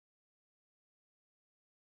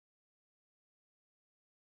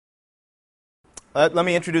let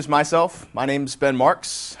me introduce myself. My name's Ben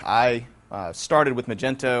Marks. I started with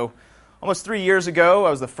Magento almost 3 years ago. I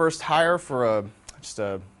was the first hire for just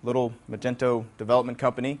a little Magento development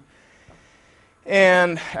company.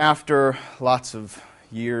 And after lots of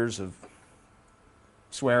years of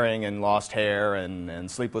swearing and lost hair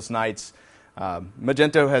and sleepless nights,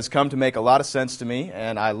 Magento has come to make a lot of sense to me,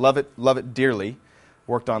 and I love it dearly.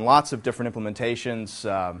 Worked on lots of different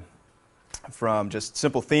implementations, from just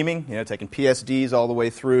simple theming, taking PSDs all the way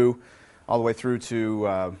through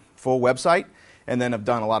to full website, and then I've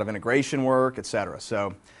done a lot of integration work, etc.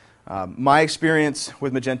 So my experience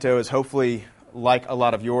with Magento is hopefully like a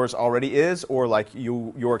lot of yours already is, or like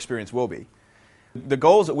your experience will be. The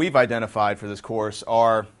goals that we've identified for this course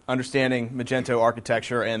are understanding Magento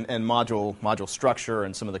architecture and module structure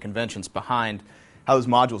and some of the conventions behind how those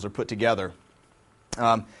modules are put together.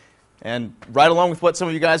 And right along with what some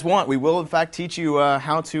of you guys want, we will in fact teach you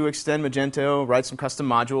how to extend Magento, write some custom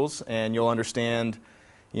modules, and you'll understand,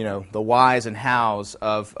 the whys and hows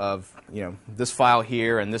of this file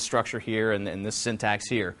here and this structure here and this syntax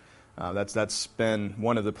here. That's been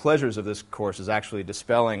one of the pleasures of this course, is actually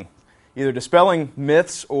either dispelling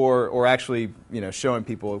myths or actually showing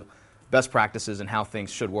people best practices and how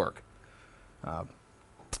things should work.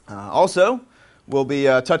 Also, we'll be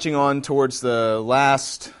touching on towards the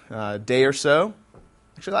last day or so,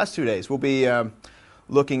 actually last 2 days, we'll be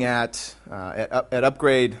looking at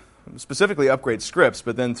upgrade, specifically upgrade scripts,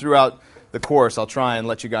 but then throughout the course I'll try and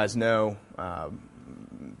let you guys know,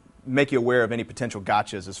 make you aware of any potential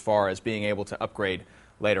gotchas as far as being able to upgrade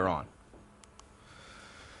later on.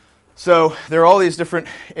 So there are all these different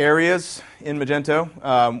areas in Magento.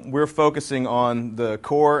 We're focusing on the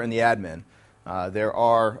core and the admin. There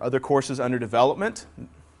are other courses under development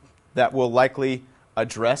that will likely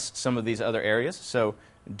address some of these other areas, so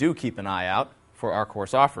do keep an eye out for our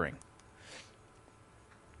course offering.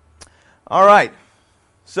 All right,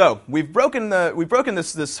 so we've broken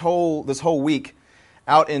this whole week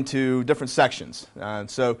out into different sections.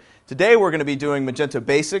 So today we're going to be doing Magento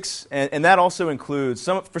Basics, and that also includes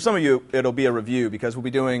for some of you it'll be a review, because we'll be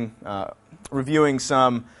doing reviewing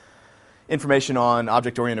some information on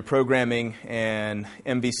object-oriented programming and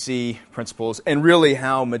MVC principles, and really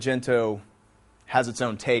how Magento has its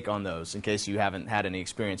own take on those, in case you haven't had any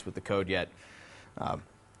experience with the code yet. And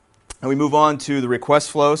we move on to the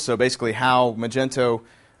request flow, so basically how Magento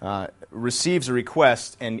receives a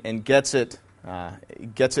request and gets it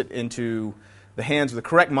into the hands of the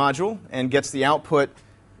correct module and gets the output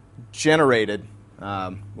generated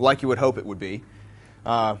like you would hope it would be,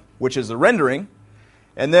 which is the rendering.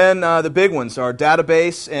 And then the big ones are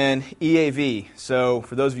database and EAV. So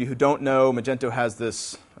for those of you who don't know, Magento has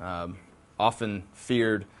this often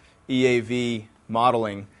feared EAV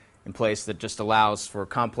modeling in place that just allows for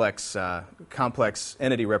complex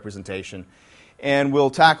entity representation. And we'll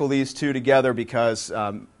tackle these two together because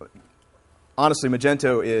honestly,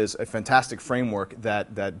 Magento is a fantastic framework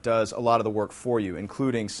that does a lot of the work for you,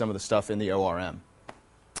 including some of the stuff in the ORM.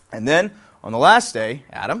 And then on the last day,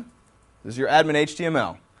 Adam, this is your admin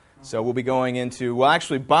HTML. So we'll be going into, well,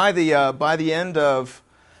 actually, by the end of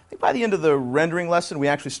the rendering lesson, we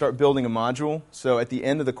actually start building a module. So at the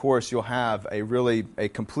end of the course, you'll have a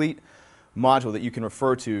complete module that you can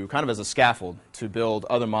refer to kind of as a scaffold to build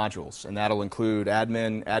other modules, and that'll include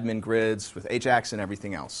admin grids with Ajax and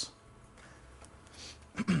everything else.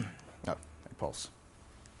 Pulse.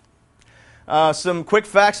 Some quick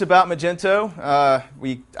facts about Magento.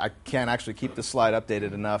 I can't actually keep the slide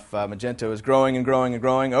updated enough. Magento is growing and growing and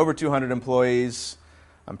growing. Over 200 employees.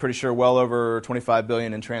 I'm pretty sure well over 25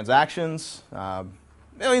 billion in transactions.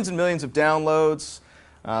 Millions and millions of downloads.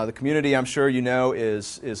 The community, I'm sure you know,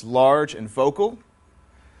 is large and vocal.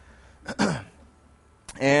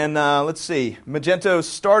 And let's see. Magento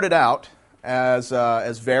started out as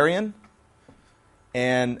Varian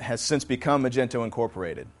and has since become Magento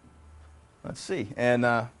Incorporated. Let's see. And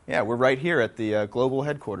we're right here at the global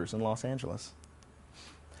headquarters in Los Angeles.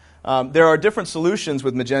 There are different solutions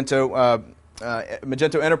with Magento.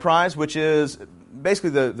 Magento Enterprise, which is basically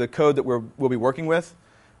the code that we'll be working with.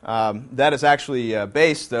 That is actually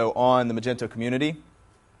based, though, on the Magento community.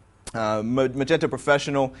 Magento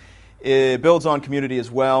Professional, it builds on community as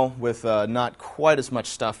well, with not quite as much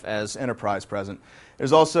stuff as Enterprise present.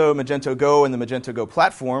 There's also Magento Go and the Magento Go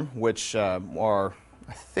platform, which are,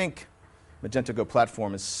 I think, Magento Go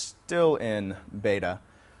platform is still in beta,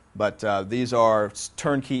 but these are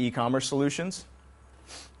turnkey e-commerce solutions,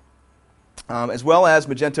 as well as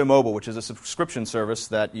Magento Mobile, which is a subscription service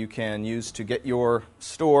that you can use to get your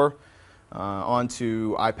store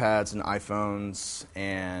onto iPads and iPhones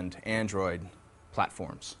and Android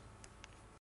platforms.